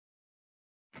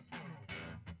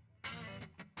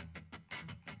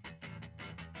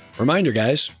Reminder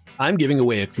guys, I'm giving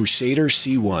away a Crusader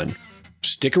C1.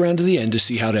 Stick around to the end to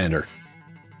see how to enter.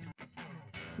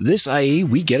 This IE,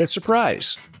 we get a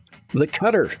surprise. The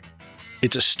Cutter.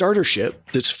 It's a starter ship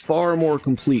that's far more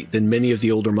complete than many of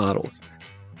the older models.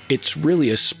 It's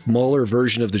really a smaller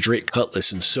version of the Drake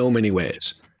Cutlass in so many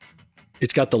ways.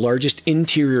 It's got the largest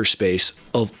interior space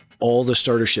of all the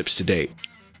starter ships to date.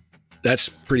 That's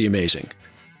pretty amazing.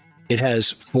 It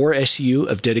has 4 SCU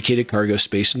of dedicated cargo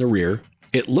space in the rear.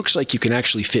 It looks like you can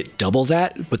actually fit double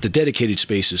that, but the dedicated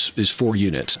space is 4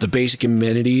 units. The basic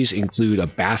amenities include a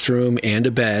bathroom and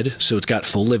a bed, so it's got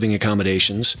full living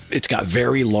accommodations. It's got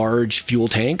very large fuel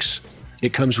tanks.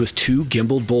 It comes with 2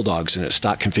 gimbaled Bulldogs in its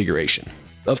stock configuration.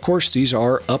 Of course, these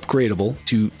are upgradable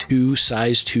to 2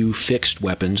 size 2 fixed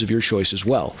weapons of your choice as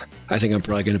well. I think I'm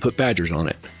probably going to put Badgers on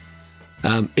it.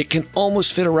 It can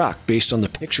almost fit a rock based on the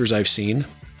pictures I've seen.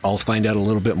 I'll find out a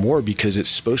little bit more because it's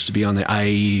supposed to be on the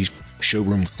IAE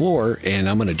showroom floor, and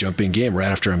I'm going to jump in game right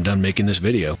after I'm done making this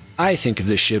video. I think of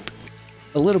this ship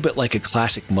a little bit like a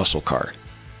classic muscle car.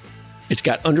 It's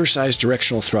got undersized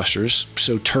directional thrusters,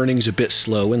 so turning's a bit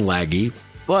slow and laggy,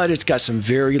 but it's got some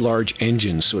very large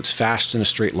engines, so it's fast in a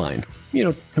straight line. You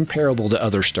know, comparable to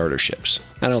other starter ships.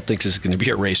 I don't think this is going to be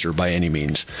a racer by any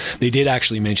means. They did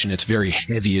actually mention it's very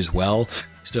heavy as well,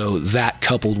 so that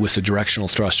coupled with the directional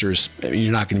thrusters,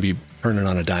 you're not going to be turning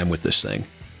on a dime with this thing.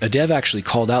 A dev actually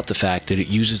called out the fact that it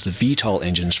uses the VTOL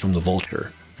engines from the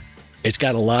Vulture. It's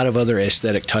got a lot of other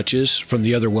aesthetic touches from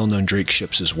the other well-known Drake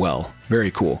ships as well.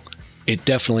 Very cool. It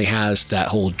definitely has that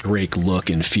whole Drake look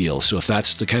and feel, so if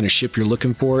that's the kind of ship you're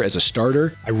looking for as a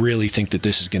starter, I really think that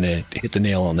this is going to hit the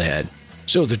nail on the head.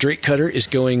 So the Drake Cutter is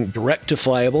going direct to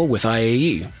Flyable with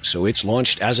IAE, so it's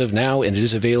launched as of now and it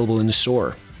is available in the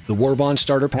store. The Warbond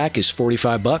starter pack is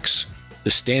 $45.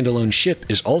 The standalone ship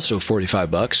is also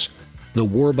 $45. The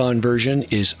Warbond version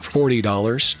is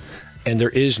 $40, and there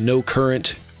is no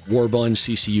current Warbond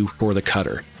CCU for the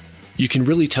Cutter. You can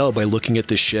really tell by looking at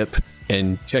this ship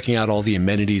and checking out all the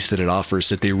amenities that it offers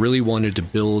that they really wanted to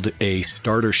build a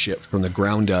starter ship from the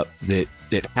ground up that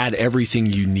had everything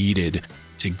you needed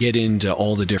to get into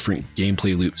all the different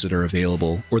gameplay loops that are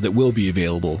available, or that will be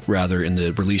available, rather, in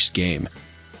the released game.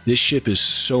 This ship is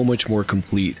so much more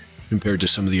complete compared to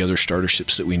some of the other starter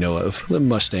ships that we know of. The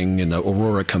Mustang and the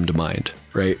Aurora come to mind,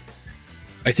 right?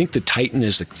 I think the Titan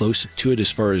is the closest to it as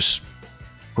far as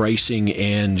pricing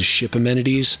and ship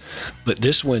amenities, but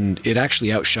this one, it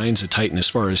actually outshines the Titan as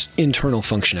far as internal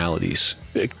functionalities.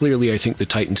 Clearly, I think the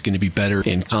Titan's going to be better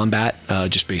in combat,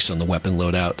 just based on the weapon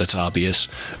loadout, that's obvious.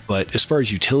 But as far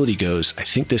as utility goes, I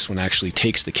think this one actually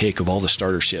takes the cake of all the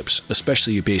starter ships,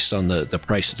 especially based on the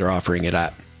price that they're offering it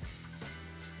at.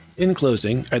 In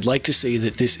closing, I'd like to say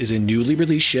that this is a newly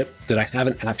released ship that I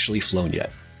haven't actually flown yet.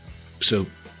 So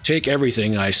take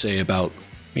everything I say about,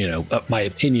 my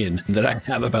opinion that I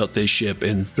have about this ship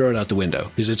and throw it out the window,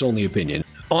 because it's only opinion.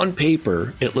 On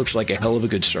paper, it looks like a hell of a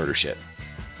good starter ship.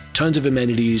 Tons of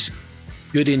amenities,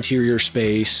 good interior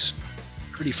space,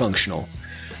 pretty functional,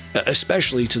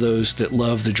 especially to those that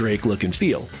love the Drake look and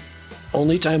feel.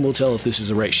 Only time will tell if this is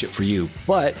the right ship for you,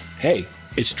 but hey,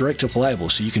 it's direct to Flyable,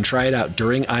 so you can try it out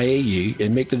during IAE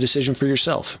and make the decision for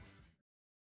yourself.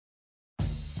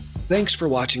 Thanks for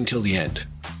watching till the end.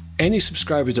 Any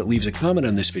subscriber that leaves a comment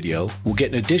on this video will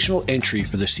get an additional entry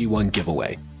for the C1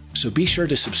 giveaway, so be sure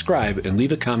to subscribe and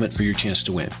leave a comment for your chance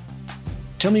to win.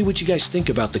 Tell me what you guys think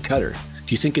about the Cutter.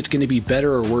 Do you think it's going to be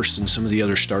better or worse than some of the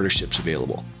other starter ships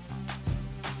available?